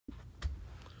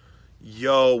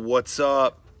Yo, what's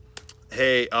up?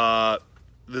 Hey,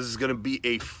 this is gonna be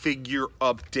a figure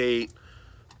update.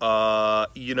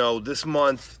 This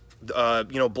month,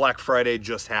 Black Friday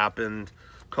just happened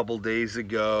a couple days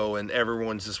ago, and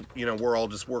everyone's just, we're all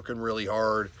just working really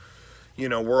hard.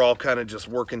 We're all kind of just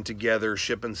working together,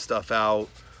 shipping stuff out.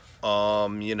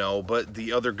 But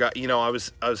the other guy, I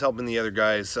was helping the other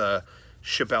guys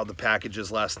ship out the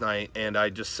packages last night, and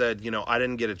I just said, I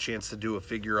didn't get a chance to do a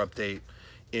figure update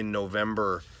in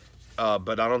November,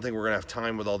 but I don't think we're gonna have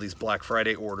time with all these Black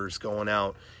Friday orders going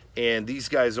out. And these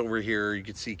guys over here, you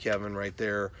can see Kevin right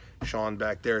there, Sean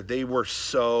back there, they were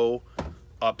so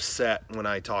upset when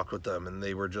I talked with them, and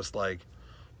they were just like,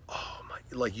 oh my,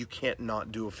 like, you can't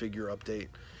not do a figure update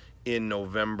in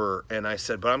November. And I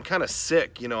said, but I'm kind of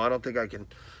sick, I don't think I can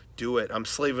do it. I'm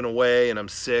slaving away and I'm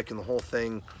sick and the whole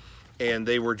thing. And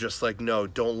they were just like, no,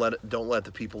 don't let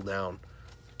the people down.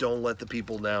 Don't let the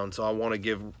people down. So I want to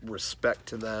give respect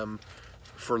to them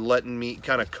for letting me,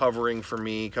 kind of covering for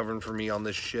me on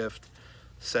this shift,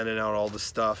 sending out all the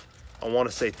stuff. I want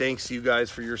to say thanks to you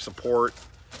guys for your support.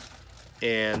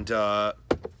 And, I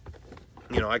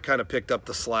kind of picked up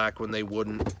the slack when they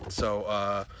wouldn't.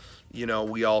 So,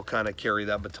 we all kind of carry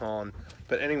that baton.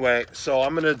 But anyway, so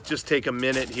I'm going to just take a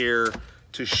minute here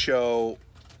to show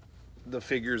the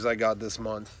figures I got this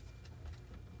month.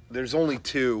 There's only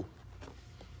two.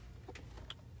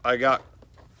 I got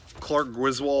Clark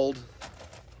Griswold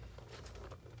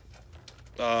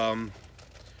from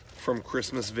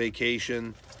Christmas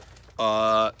Vacation.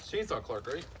 Chainsaw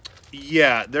Clark, right?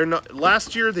 Yeah, they're not.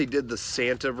 Last year they did the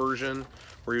Santa version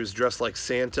where he was dressed like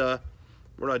Santa.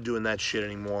 We're not doing that shit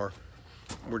anymore.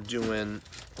 We're doing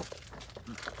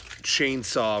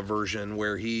Chainsaw version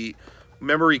where he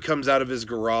comes out of his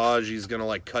garage. He's gonna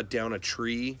like cut down a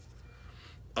tree.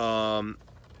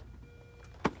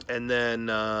 And then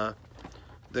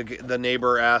the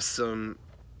neighbor asks him,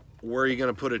 where are you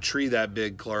going to put a tree that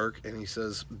big, Clark? And he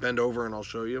says, bend over and I'll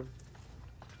show you.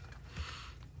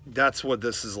 That's what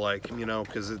this is like,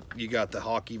 because you got the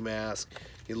hockey mask.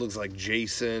 He looks like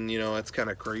Jason, it's kind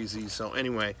of crazy. So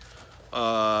anyway,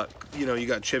 you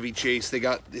got Chevy Chase. They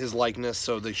got his likeness,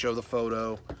 so they show the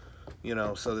photo,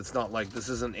 so it's not like this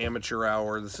isn't amateur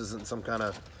hour. This isn't some kind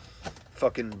of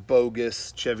fucking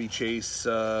bogus Chevy Chase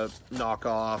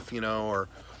knockoff, or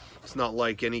it's not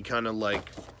like any kind of like,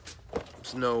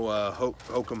 it's no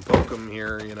hokum pokum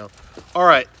here, All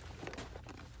right,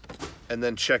 and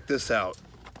then check this out.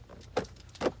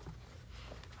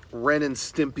 Ren and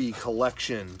Stimpy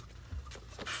collection.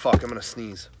 Fuck, I'm gonna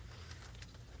sneeze.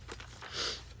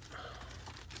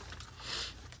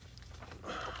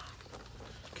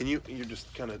 Can you're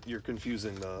just kind of, you're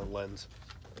confusing the lens.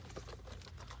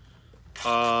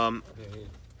 Here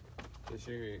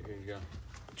you go.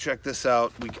 Check this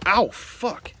out. Ow,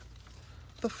 fuck.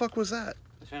 What the fuck was that?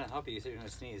 I was trying to help you. You said you were going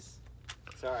to sneeze.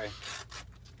 Sorry.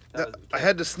 I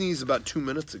had to sneeze about 2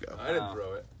 minutes ago. I didn't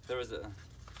throw it. There was a...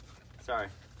 Sorry.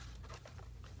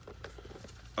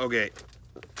 Okay.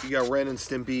 You got Ren and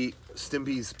Stimpy.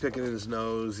 Stimpy's picking his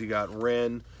nose. You got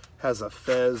Ren has a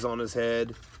fez on his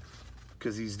head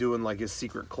because he's doing like his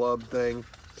secret club thing.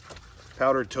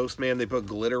 Powdered Toast Man, they put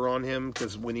glitter on him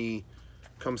because when he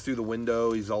comes through the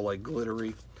window, he's all like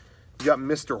glittery. You got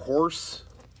Mr. Horse.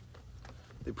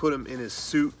 They put him in his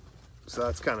suit, so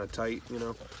that's kind of tight,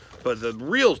 But the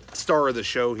real star of the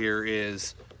show here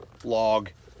is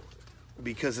Log,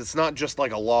 because it's not just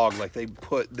like a log. Like they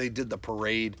did the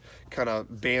parade kind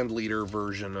of band leader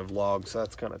version of Log, so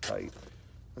that's kind of tight.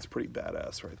 That's pretty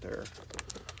badass right there.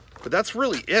 But that's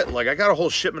really it. Like, I got a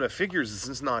whole shipment of figures.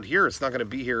 It's not here. It's not going to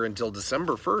be here until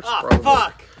December 1st, probably.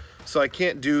 Fuck! So I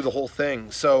can't do the whole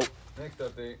thing. So Next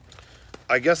update.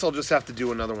 I guess I'll just have to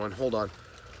do another one. Hold on.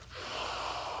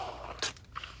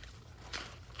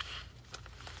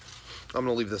 I'm going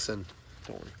to leave this in.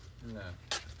 Don't worry. No.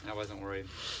 I wasn't worried.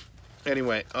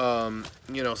 Anyway, so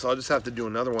I'll just have to do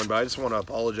another one. But I just want to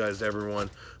apologize to everyone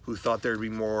who thought there'd be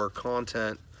more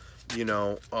content,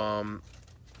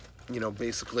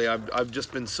 basically I've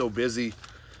just been so busy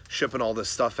shipping all this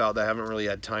stuff out that I haven't really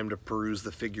had time to peruse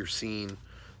the figure scene.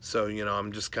 So,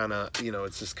 I'm just kind of,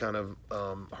 it's just kind of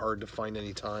hard to find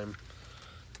any time,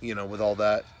 with all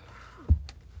that.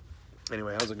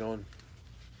 Anyway, how's it going?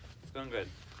 It's going good.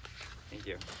 Thank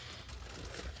you.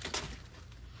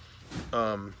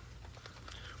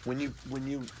 When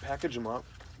you package them up,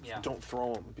 Yeah. don't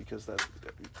throw them because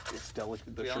it's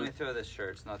delicate. We only throw the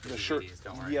shirts, not the shirt. DVDs,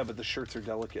 don't worry. Yeah, but the shirts are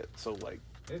delicate, so like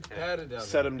It's padded down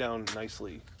set there. them down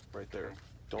nicely right there.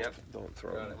 Okay. Don't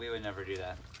throw them. We would never do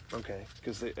that. Okay,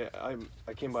 because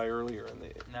I came by earlier and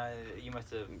No, you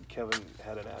must have. Kevin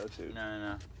had an attitude.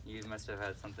 No. You must have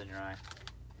had something in your eye.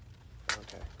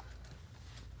 Okay.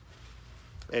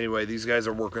 Anyway, these guys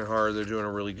are working hard. They're doing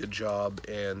a really good job,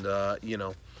 and you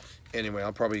know. Anyway,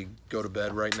 I'll probably go to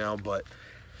bed right now, but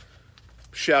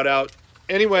shout out.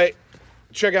 Anyway,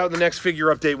 check out the next figure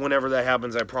update whenever that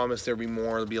happens. I promise there'll be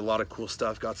more. There'll be a lot of cool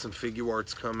stuff. Got some figure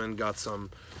arts coming. Got some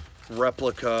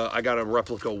replica. I got a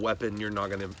replica weapon you're not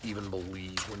going to even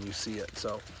believe when you see it.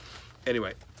 So,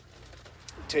 anyway,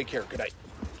 take care. Good night.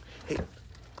 Hey,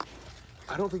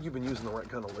 I don't think you've been using the right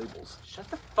kind of labels. Shut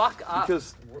the fuck up.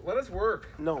 Because Let us work.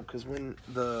 no, because when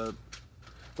the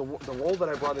roll that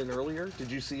I brought in earlier, did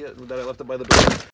you see it that I left it by the door?